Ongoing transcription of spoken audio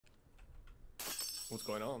What's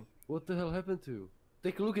going on? What the hell happened to you?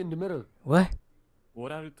 Take a look in the mirror. What?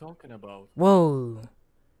 What are you talking about? Whoa.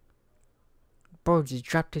 Bro, just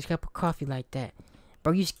dropped his cup of coffee like that.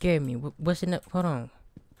 Bro, you scared me. What's in the... Hold on.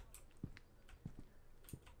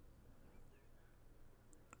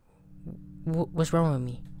 What's wrong with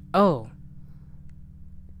me? Oh.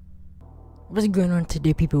 What's going on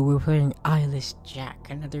today, people? We're playing Eyeless Jack,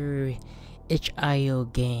 another itch.io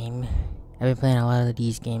game. I've been playing a lot of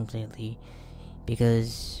these games lately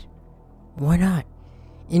because why not?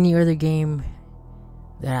 Any other game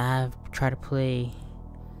that I've tried to play,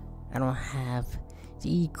 I don't have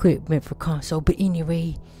the equipment for console. But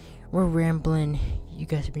anyway, we're rambling. You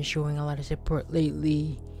guys have been showing a lot of support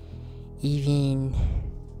lately.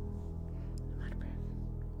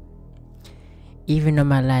 Even on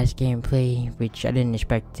my last gameplay, which I didn't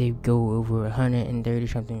expect to go over 130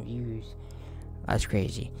 something views. That's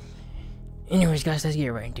crazy. Anyways, guys, let's get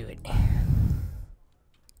right into it.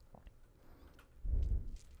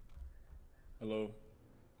 Hello,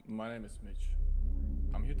 my name is Mitch.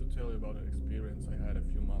 I'm here to tell you about an experience I had a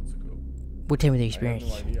few months ago. What tell me the experience?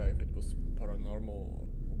 I have no idea if it was paranormal or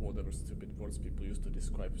whatever stupid words people use to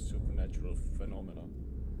describe supernatural phenomena.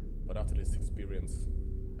 But after this experience,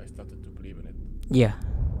 I started to believe in it. Yeah.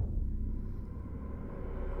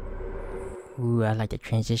 Ooh, I like the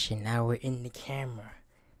transition. Now we're in the camera.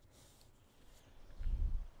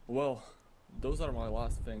 Well, those are my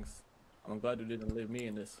last things. I'm glad you didn't leave me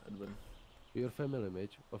in this, Edwin. Your family,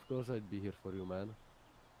 Mitch. Of course I'd be here for you, man.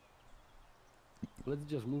 Let's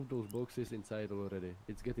just move those boxes inside already.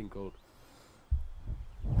 It's getting cold.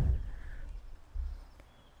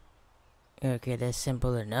 Okay, that's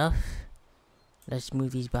simple enough. Let's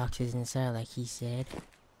move these boxes inside like he said.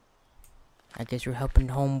 I guess we're helping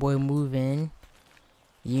homeboy move in.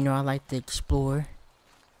 You know I like to explore.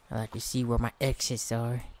 I like to see where my exits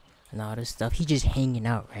are and all this stuff. He just hanging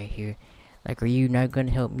out right here. Like, are you not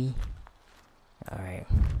gonna help me? Alright.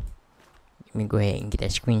 Let me go ahead and get that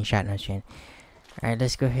screenshot now, Chan. Alright,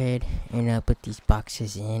 let's go ahead and put these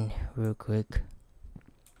boxes in real quick.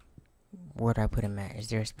 Where do I put them at? Is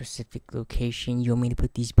there a specific location you want me to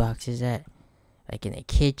put these boxes at? Like in the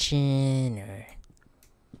kitchen or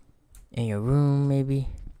in your room, maybe?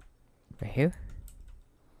 Right here?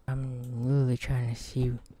 I'm really trying to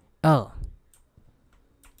see. Oh.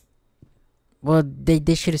 Well,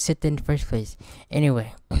 they should have said that in the first place.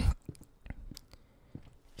 Anyway.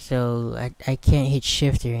 So, I can't hit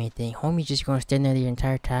shift or anything. Homie's just gonna stand there the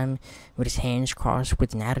entire time with his hands crossed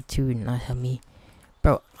with an attitude and not help me.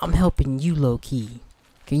 Bro, I'm helping you low-key.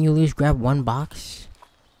 Can you at least grab one box?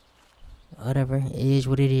 Whatever, it is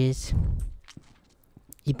what it is.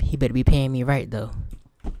 He better be paying me right, though.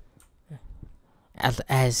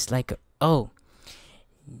 As like, oh.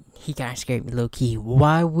 He kinda scared me low-key.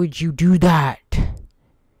 Why would you do that?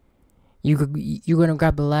 You're gonna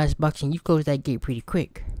grab the last box and you close that gate pretty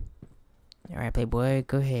quick. Alright, playboy,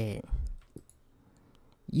 go ahead.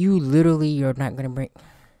 You literally are not gonna bring...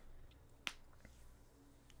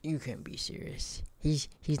 You can't be serious. He's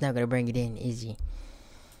not gonna bring it in, is he?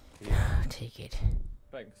 Yeah. Take it.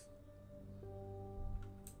 Thanks.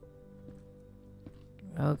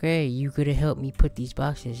 Okay, you could have helped me put these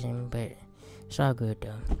boxes in, but it's all good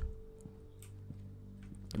though.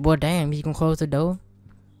 Well, damn, he's gonna close the door?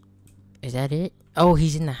 Is that it? Oh,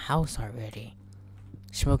 he's in the house already.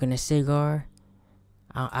 Smoking a cigar.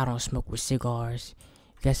 I don't smoke with cigars.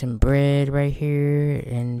 Got some bread right here,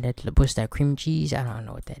 and what's that, cream cheese? I don't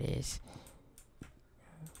know what that is.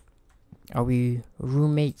 Are we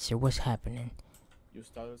roommates or what's happening? You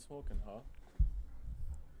started smoking, huh?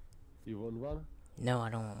 You want one? No, I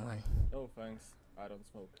don't want one. No thanks, I don't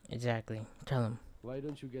smoke. Exactly. Tell him. Why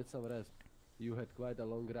don't you get some rest? You had quite a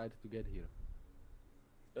long ride to get here.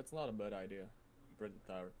 That's not a bad idea. I'm pretty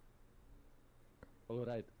tired.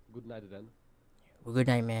 Alright, good night then. Well, good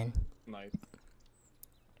night, man. Night.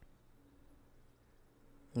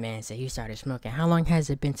 Man, so you started smoking. How long has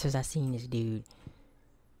it been since I seen this dude?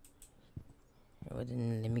 Well,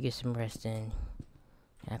 then let me get some rest in.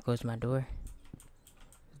 Can I close my door?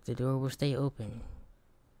 The door will stay open.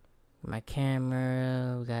 My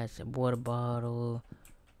camera, we got some water bottle.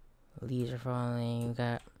 Leaves are falling. We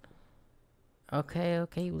got... Okay,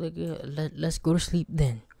 you look good. Let's go to sleep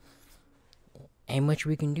then. Ain't much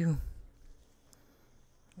we can do.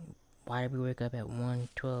 Why did we wake up at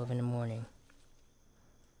 1:12 in the morning?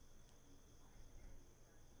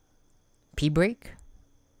 Pee break?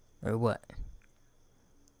 Or what?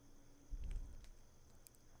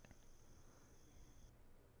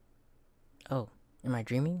 Oh, am I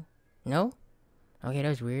dreaming? No? Okay, that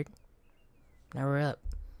was weird. Now we're up.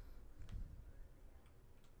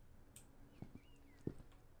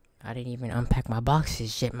 I didn't even unpack my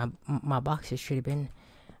boxes yet. My boxes should have been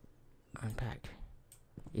unpacked.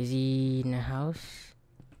 Is he in the house?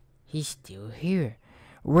 He's still here.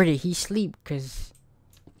 Where did he sleep? Cause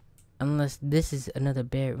unless this is another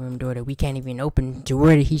bedroom door that we can't even open, to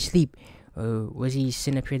where did he sleep? Or was he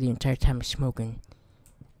sitting up here the entire time smoking?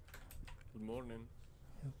 Good morning.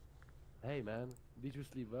 Hey man, did you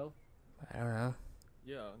sleep well? I don't know.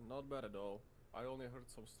 Yeah, not bad at all. I only heard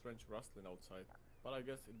some strange rustling outside, but I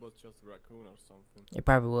guess it was just a raccoon or something. It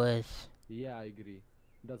probably was. Yeah, I agree.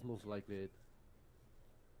 That's most likely it.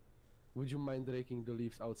 Would you mind raking the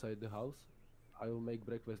leaves outside the house? I will make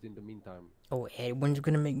breakfast in the meantime. Oh, Edwin's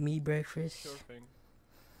gonna make me breakfast? Sure thing.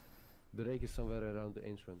 The rake is somewhere around the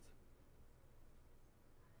entrance.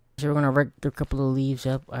 So we're gonna rake a couple of leaves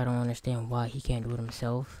up. I don't understand why he can't do it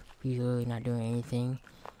himself. He's really not doing anything.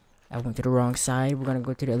 I went to the wrong side. We're gonna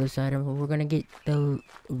go to the other side and we're gonna get the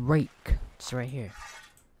rake. It's right here.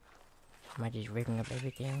 Am I just raking up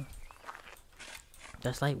everything?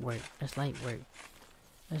 That's light work. That's light work.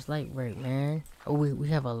 That's light work, man. Oh, we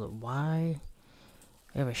have a why?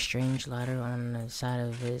 We have a strange ladder on the side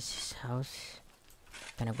of this house.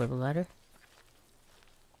 Can I grab a ladder?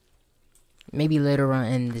 Maybe later on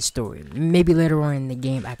in the story. Maybe later on in the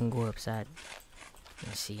game I can go upside.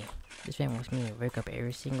 Let's see. This man wants me to rake up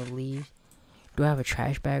every single leaf. Do I have a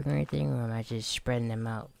trash bag or anything, or am I just spreading them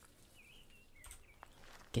out?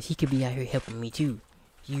 Cause he could be out here helping me too.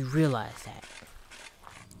 You realize that?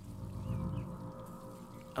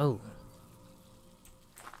 Oh.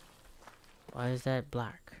 Why is that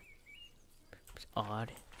black? It's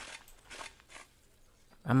odd.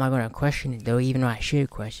 I'm not gonna question it though, even though I should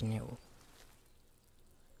question it.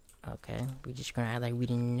 Okay, we just gonna act like we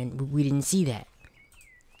didn't see that.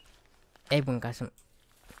 Everyone got some.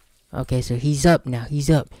 Okay, so he's up now. He's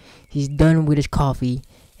up. He's done with his coffee,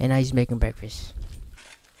 and now he's making breakfast.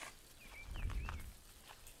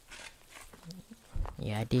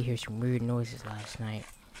 Yeah, I did hear some weird noises last night.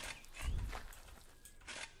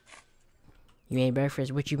 You made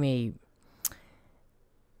breakfast? What you made?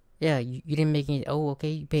 Yeah, you didn't make any. Oh,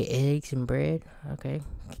 okay. You made eggs and bread. Okay.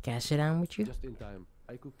 Can I sit down with you? Just in time.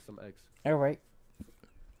 I cooked some eggs. Alright.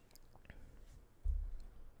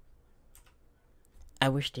 I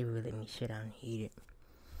wish they would let me sit down and eat it.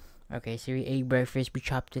 Okay, so we ate breakfast. We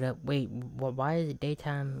chopped it up. Wait, why is it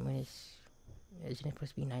daytime when it's... Isn't it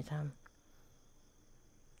supposed to be nighttime?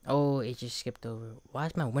 Oh, it just skipped over. Why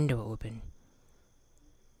is my window open?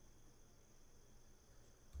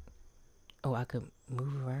 Oh, I could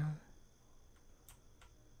move around?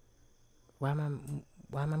 Why am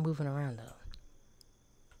I moving around though?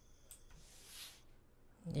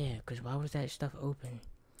 Yeah, cause why was that stuff open?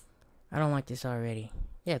 I don't like this already.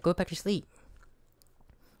 Yeah, go back to sleep.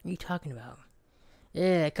 What are you talking about?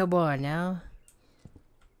 Yeah, come on now.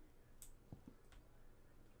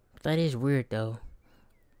 That is weird though.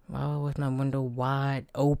 Why was my window wide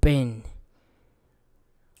open?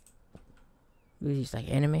 Was this like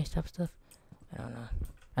anime stuff? I don't know.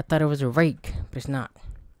 I thought it was a rake, but it's not.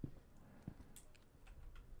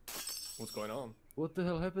 What's going on? What the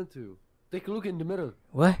hell happened to you? Take a look in the mirror.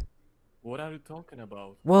 What? What are you talking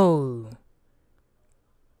about? Whoa.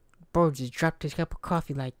 Bro, just dropped his cup of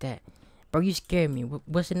coffee like that. Bro, you scared me.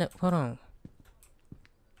 What's in the... Hold on.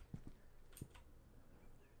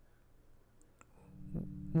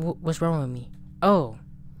 What's wrong with me? Oh.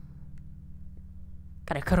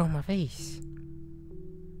 Got a cut on my face.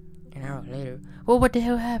 An hour later. Well, what the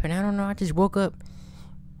hell happened? I don't know. I just woke up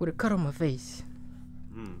with a cut on my face.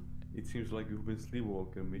 It seems like you've been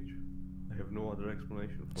sleepwalking, Mitch. I have no other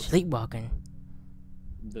explanation for it. Sleepwalking?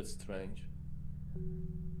 That's strange.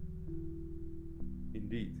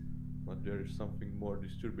 Indeed, but there is something more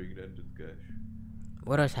disturbing than that gash.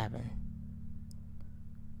 What else happened?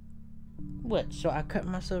 What? So I cut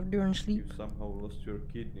myself during sleep? You somehow lost your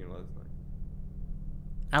kidney last night.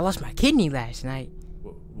 I lost my kidney last night.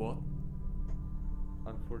 What?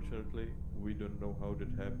 Unfortunately, we don't know how that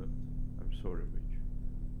happened. I'm sorry, Mitch.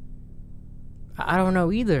 I don't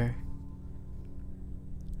know either.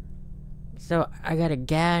 So I got a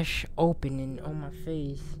gash opening on my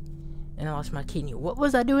face, and I lost my kidney. What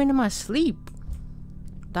was I doing in my sleep?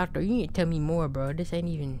 Doctor, you need to tell me more, bro. This ain't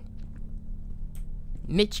even...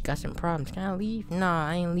 Mitch got some problems. Can I leave? Nah,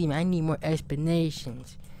 I ain't leaving. I need more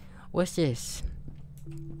explanations. What's this?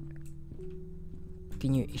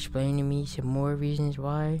 Can you explain to me some more reasons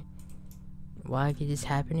why? Why is this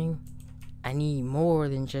happening? I need more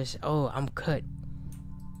than just, oh, I'm cut.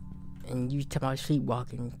 And you talk about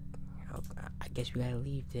sleepwalking. Oh, I guess we gotta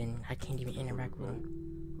leave then. I can't even interact with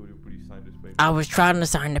him. Could you please sign this paper? I was trying to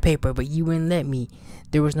sign the paper, but you wouldn't let me.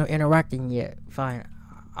 There was no interacting yet. Fine.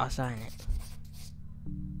 I'll sign it.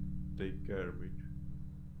 Take care, Mitch.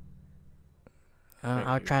 Thank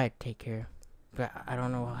I'll you. try to take care. But I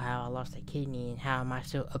don't know how I lost a kidney and how am I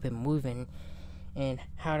still up and moving and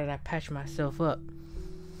how did I patch myself up.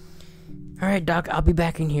 Alright, Doc, I'll be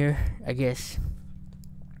back in here, I guess.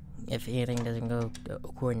 If anything doesn't go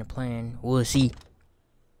according to plan, we'll see.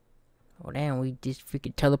 Oh damn, we just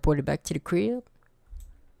freaking teleported back to the crib?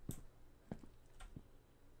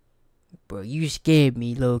 Bro, you scared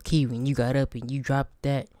me low key when you got up and you dropped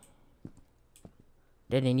that.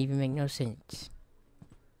 That didn't even make no sense.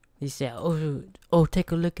 He said, oh,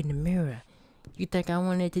 take a look in the mirror. You think I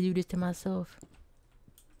wanted to do this to myself?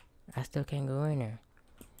 I still can't go in there.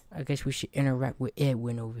 I guess we should interact with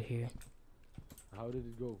Edwin over here. How did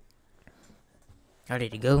it go? How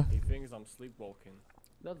did it go? He thinks I'm sleepwalking.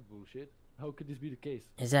 That's bullshit. How could this be the case?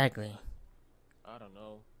 Exactly. I don't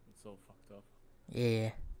know. It's so fucked up.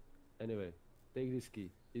 Yeah. Anyway, take this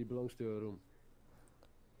key. It belongs to your room.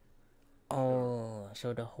 Oh,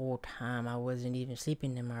 so the whole time I wasn't even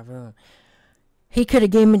sleeping in my room. He could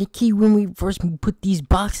have gave me the key when we first put these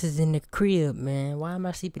boxes in the crib, man. Why am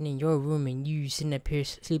I sleeping in your room and you sitting up here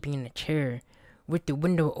sleeping in a chair with the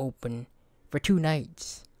window open for 2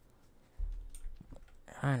 nights?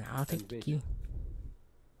 I don't know, I'll take the key.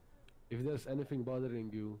 If there's anything bothering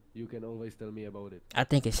you, you can always tell me about it. I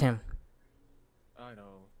think it's him. I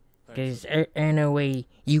know. Cause ain't no way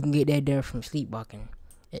you can get that done from sleepwalking.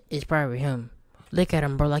 It's probably him. Look at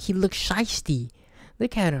him, bro. Like he looks shiesty.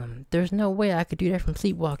 Look at him. There's no way I could do that from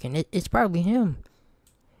sleepwalking. It's probably him.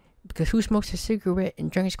 Because who smokes a cigarette and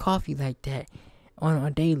drinks coffee like that on a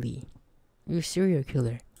daily? You're a serial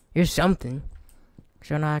killer. You're something.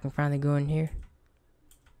 So now I can finally go in here.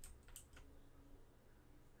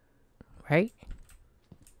 Right?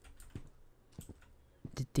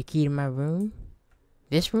 The key to my room?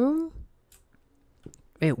 This room?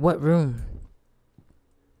 Wait, what room?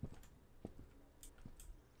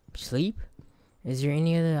 Sleep? Is there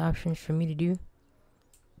any other options for me to do?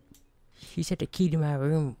 She said the key to my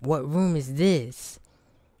room. What room is this?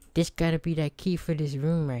 This gotta be that key for this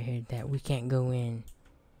room right here that we can't go in.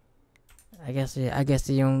 I guess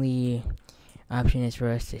the only option is for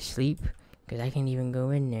us to sleep, cause I can't even go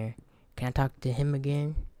in there. Can I talk to him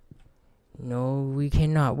again? No, we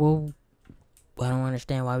cannot. Well, I don't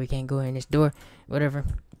understand why we can't go in this door. Whatever.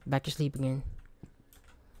 Back to sleep again.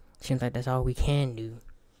 Seems like that's all we can do.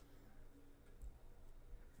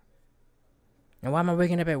 And why am I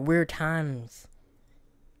waking up at weird times?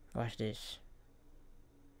 Watch this.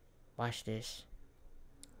 Watch this.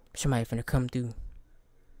 Somebody finna come through.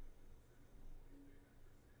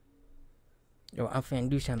 Yo, I'm finna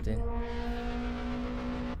do something.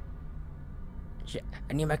 Shit,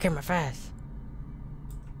 I need my camera fast.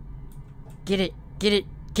 Get it, get it,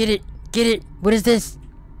 get it, get it. What is this?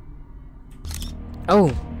 Oh.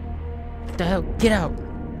 What the hell? Get out.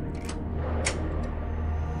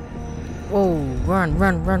 Whoa, run,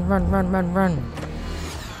 run, run, run, run, run, run.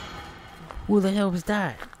 Who the hell was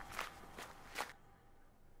that?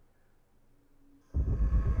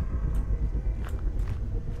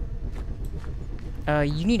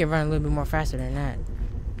 You need to run a little bit more faster than that.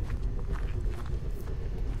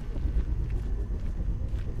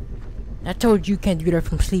 I told you can't do that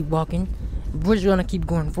from sleepwalking. We're just gonna keep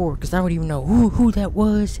going forward, because I don't even know who that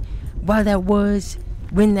was, why that was,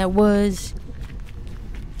 when that was.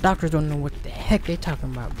 Doctors don't know what the heck they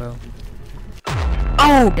talking about, bro.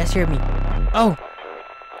 Oh, that scared me. Oh,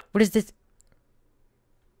 what is this?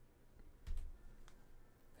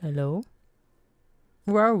 Hello?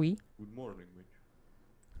 Where are we? Good morning, Mitch.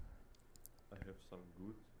 I have some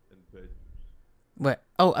good and bad news. What?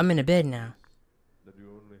 Oh, I'm in a bed now. That you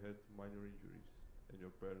only had minor injuries, and your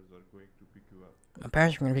parents are going to pick you up. My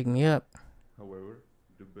parents are gonna pick me up. However,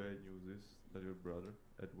 the bad news is that your brother,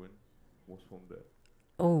 Edwin, was found dead.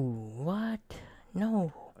 Oh, what?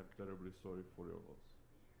 No. I'm terribly sorry for your loss.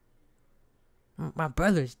 My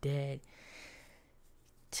brother's dead.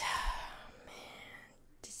 Man,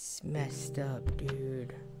 this is messed up,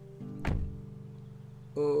 dude.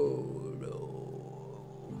 Oh,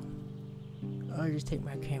 no. I'll just take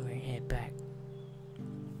my camera and head back.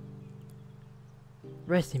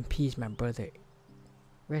 Rest in peace, my brother.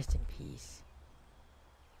 Rest in peace.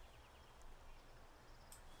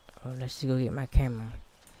 Oh, let's just go get my camera.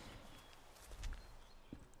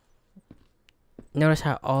 Notice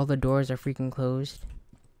how all the doors are freaking closed?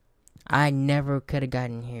 I never could have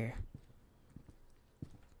gotten here.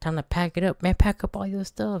 Time to pack it up, man. Pack up all your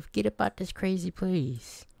stuff. Get up out this crazy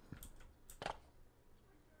place.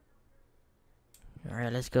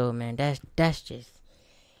 Alright, let's go, man. That's just...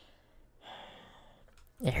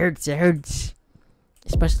 It hurts, it hurts.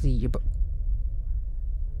 Especially your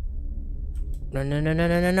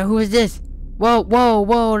No, who is this?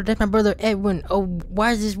 Whoa, that's my brother Edwin. Oh,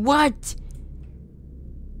 why is this? What?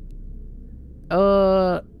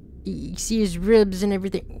 You see his ribs and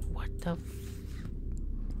everything. What the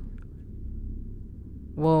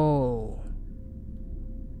Whoa,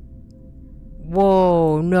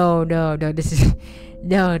 no, this is,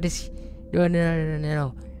 no,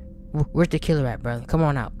 no. Where's the killer at, brother? Come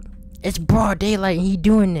on out. It's broad daylight and he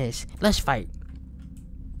doing this. Let's fight.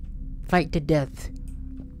 Fight to death.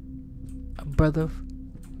 Brother,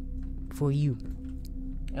 for you.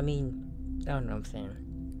 I mean, I don't know what I'm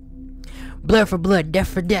saying. Blood for blood, death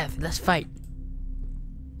for death. Let's fight.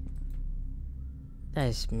 That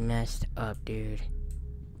is messed up, dude.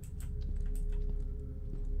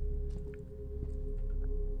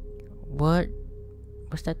 What?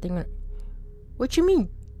 What's that thing? What you mean?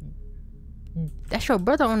 That's your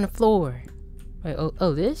brother on the floor. Wait,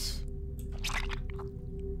 oh, this?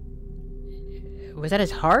 Was that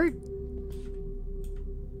his heart?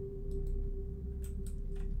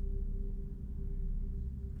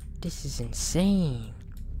 This is insane.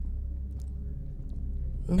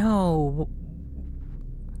 No. What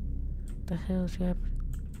the hell is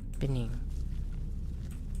happening?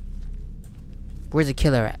 Where's the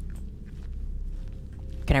killer at?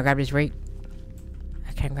 Can I grab this rake?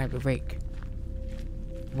 I can't grab the rake.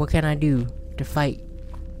 What can I do to fight?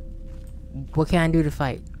 What can I do to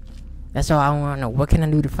fight? That's all I want to know. What can I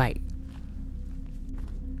do to fight?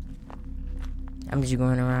 I'm just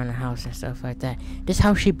going around the house and stuff like that. This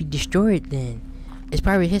house should be destroyed then. It's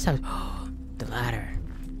probably his house. The ladder.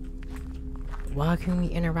 Why can we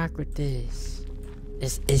interact with this?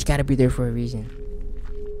 It's gotta be there for a reason.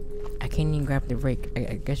 I can't even grab the rake.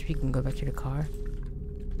 I guess we can go back to the car.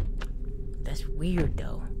 That's weird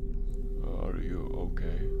though. Are you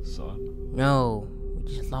okay, son? No, we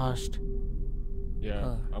just lost.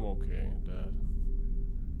 Yeah, I'm okay, Dad.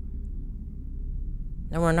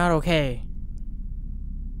 No, we're not okay.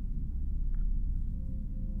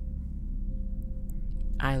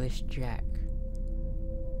 Eyeless Jack.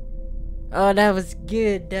 Oh, that was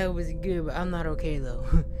good. But I'm not okay though.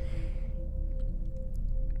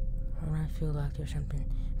 I feel like there's something.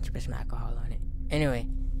 Let's put some alcohol on it. Anyway,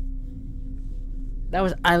 that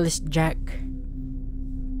was Eyeless Jack.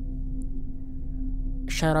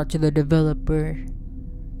 Shout out to the developer.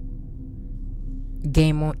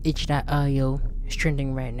 Game on itch.io. It's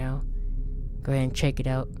trending right now. Go ahead and check it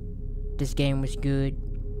out. This game was good.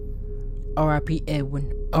 R.I.P.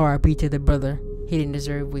 Edwin. R.I.P. to the brother. He didn't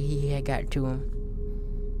deserve what he had got to him.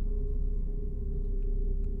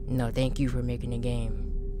 No, thank you for making the game.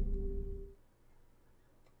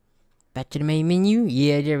 Back to the main menu.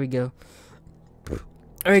 Yeah, there we go.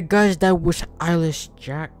 Alright guys, that was Eyeless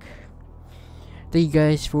Jack. Thank you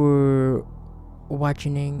guys for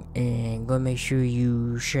watching, and go make sure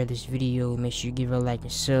you share this video. Make sure you give it a like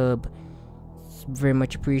and sub. It's very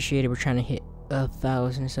much appreciated. We're trying to hit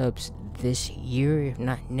 1,000 subs this year, if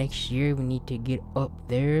not next year. We need to get up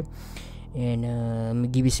there. And I'm gonna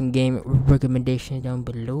give you some game recommendations down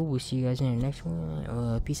below. We'll see you guys in the next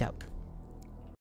one. Peace out.